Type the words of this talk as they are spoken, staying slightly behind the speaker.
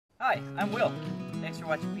Hi, I'm Will. Thanks for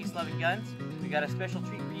watching Peace, Love, and Guns. We got a special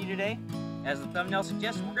treat for you today. As the thumbnail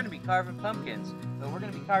suggests, we're going to be carving pumpkins. But we're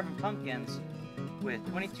going to be carving pumpkins with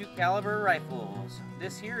 22 caliber rifles.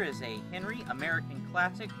 This here is a Henry American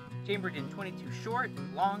Classic, chambered in 22 short,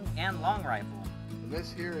 long, and long rifle. And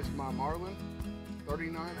this here is my Marlin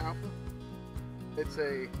 39 Alpha. It's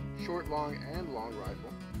a short, long, and long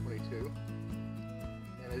rifle, 22.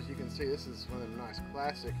 And as you can see, this is one of the nice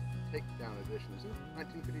classic takedown editions.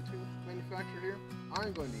 1952 manufactured here.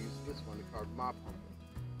 I'm going to use this one to carve my pumpkin.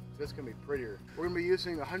 So it's going to be prettier. We're going to be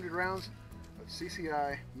using 100 rounds of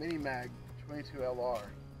CCI Mini Mag 22 LR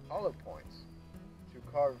hollow points to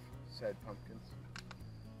carve said pumpkins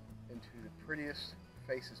into the prettiest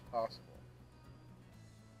faces possible.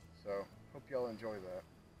 So hope y'all enjoy that.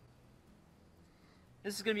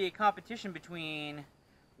 This is going to be a competition between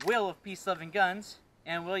Will of Peace, Love, and Guns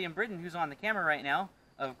and William Briddon, who's on the camera right now,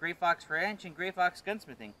 of Gray Fox Ranch and Gray Fox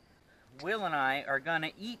Gunsmithing. Will and I are going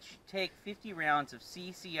to each take 50 rounds of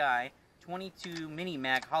CCI 22 Mini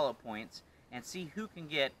Mag hollow points and see who can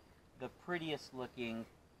get the prettiest looking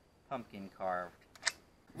pumpkin carved.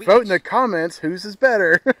 Vote in the comments whose is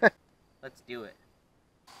better. Let's do it.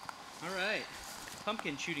 Alright,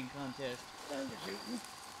 pumpkin shooting contest.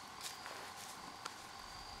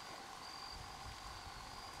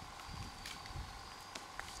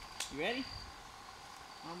 You ready?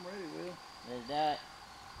 I'm ready, Will. Let's do it.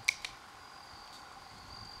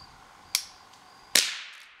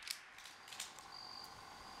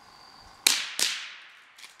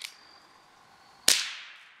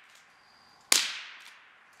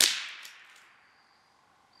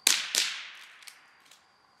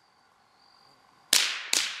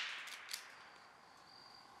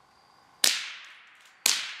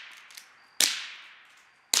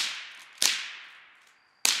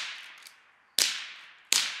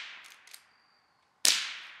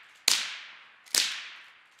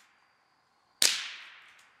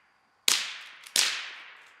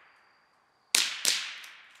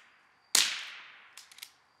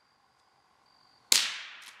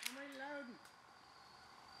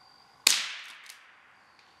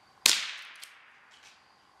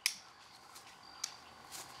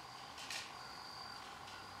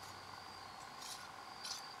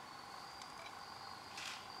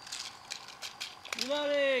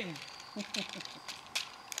 Reloading!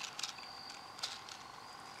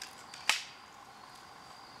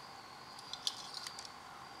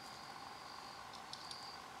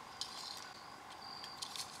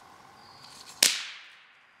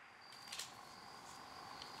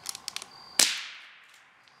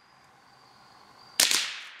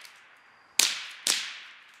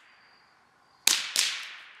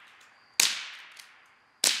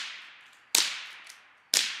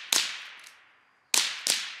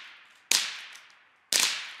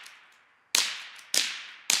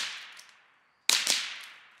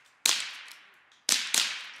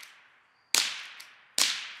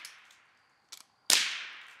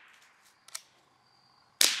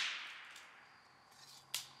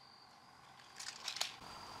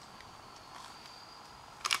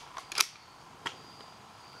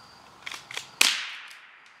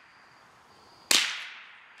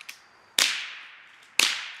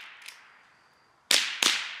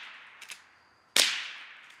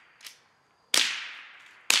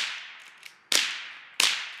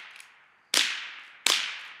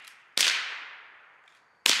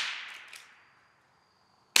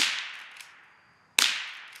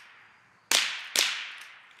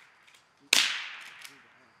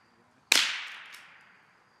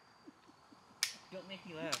 Don't make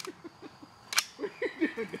me laugh. What are you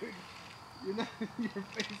doing, dude? You're not, your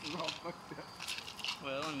face is all fucked up.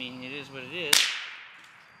 Well, I mean, it is what it is.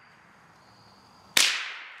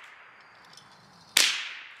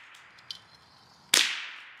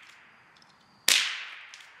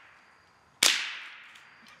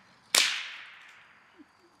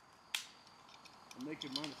 I'm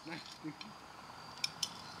making mine a snack.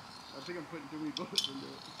 I think I'm putting too many bullets into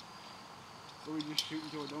it. So we just shoot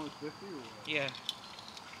until it knows 50 or what? Yeah.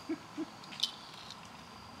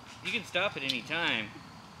 You can stop at any time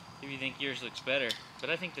if you think yours looks better,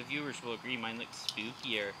 but I think the viewers will agree mine looks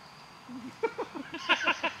spookier.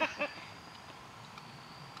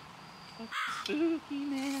 Spooky,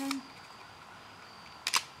 man.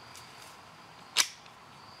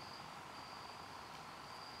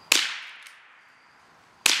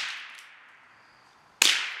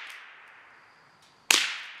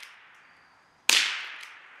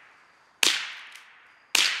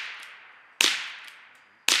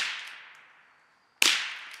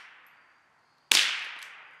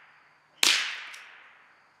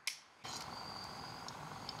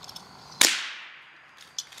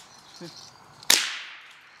 What?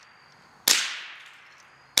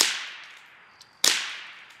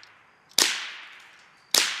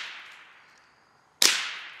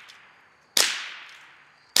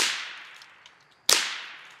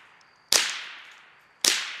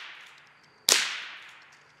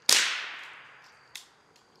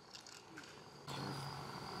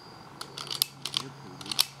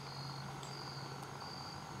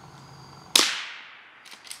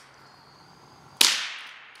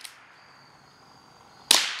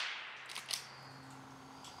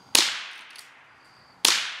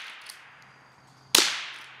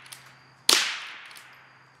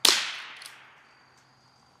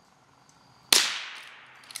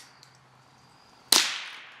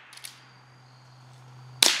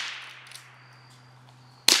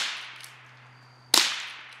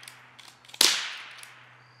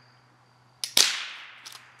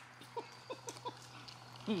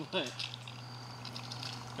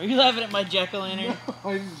 Are you laughing at my jack-o'-lantern? No,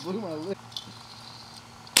 I just blew my lip.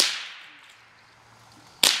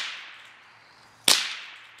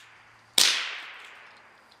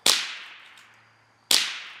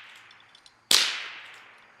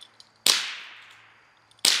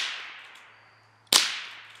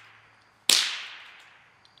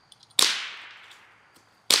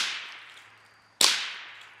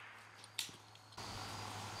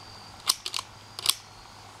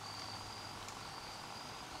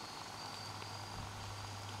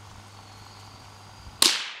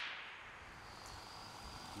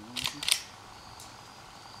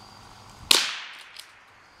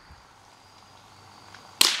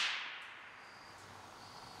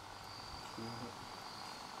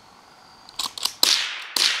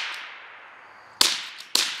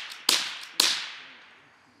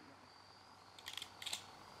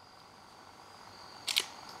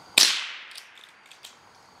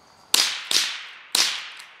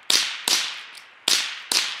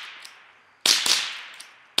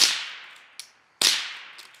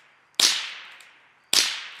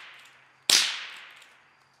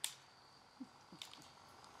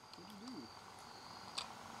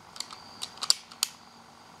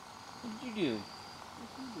 What did you do?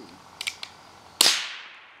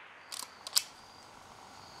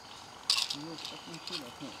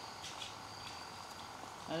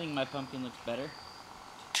 I think my pumpkin looks better.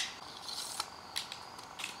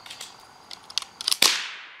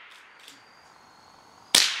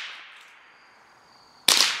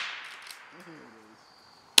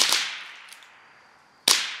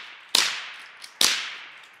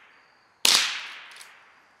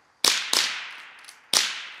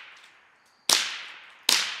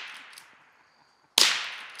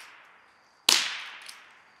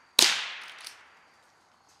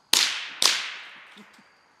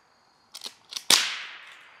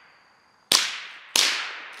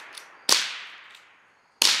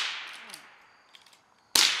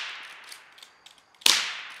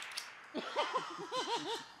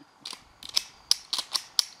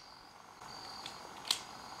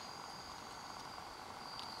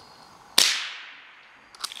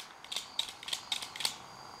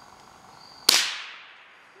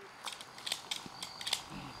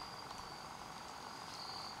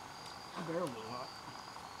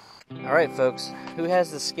 Alright folks, who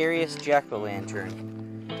has the scariest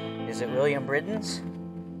jack-o'-lantern? Is it William Briddon's?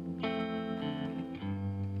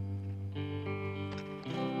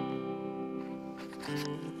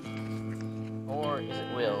 Or is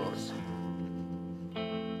it Will's?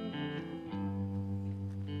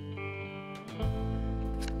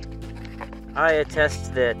 I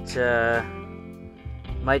attest that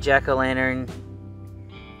my jack-o'-lantern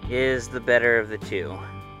is the better of the two.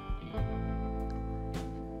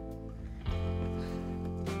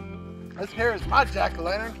 This here is my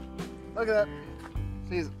jack-o'-lantern. Look at that.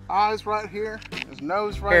 See his eyes right here, his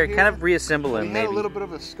nose right here. Kind of reassemble him, he maybe. had a little bit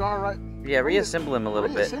of a scar right. Yeah, reassemble him a little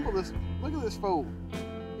bit. Reassemble this. Look at this fool.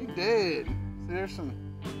 He dead. See, there's some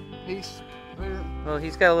piece there. Well,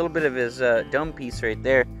 he's got a little bit of his dome piece right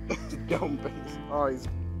there. Dome piece. Oh, he's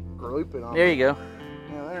glooping on. There you go.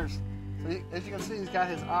 Yeah, there's. So as you can see, he's got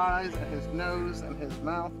his eyes and his nose and his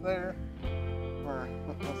mouth there. Or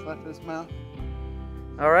what's left of his mouth.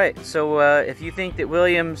 Alright, so if you think that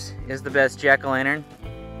Williams is the best jack-o'-lantern,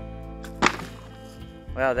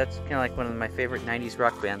 wow, that's kind of like one of my favorite 90s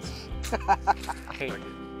rock bands. Hey.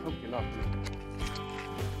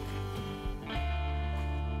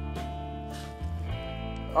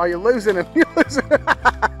 Oh, you're losing him. You're losing him.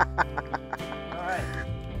 Alright.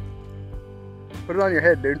 Put it on your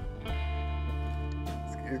head, dude.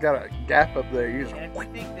 He's got a gap up there. And if you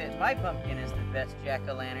think that my pumpkin is the best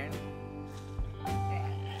jack-o'-lantern,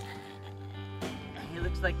 he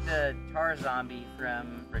looks looks like the tar zombie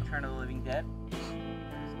from Return of the Living Dead.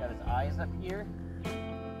 He's got his eyes up here.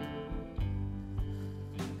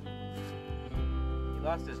 He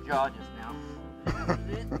lost his jaw just now.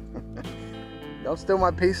 Don't steal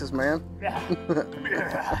my pieces, man.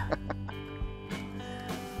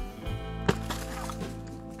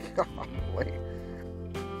 Golly.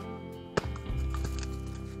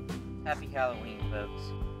 Happy Halloween, folks.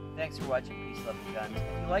 Thanks for watching Peace, Love, and Guns.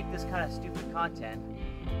 If you like this kind of stupid content,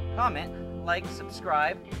 comment, like,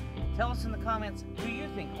 subscribe. Tell us in the comments who you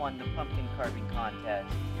think won the pumpkin carving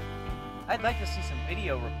contest. I'd like to see some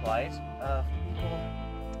video replies of people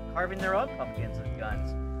carving their own pumpkins with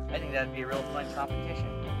guns. I think that'd be a real fun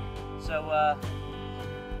competition. So,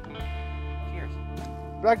 cheers.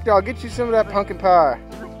 Black Dog, get you some of that pumpkin pie.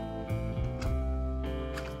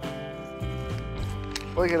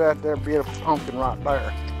 Look at that there beautiful pumpkin right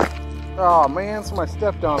there. Oh man, somebody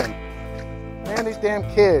stepped on him. Man, these damn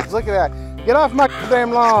kids, look at that. Get off my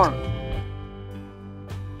damn lawn.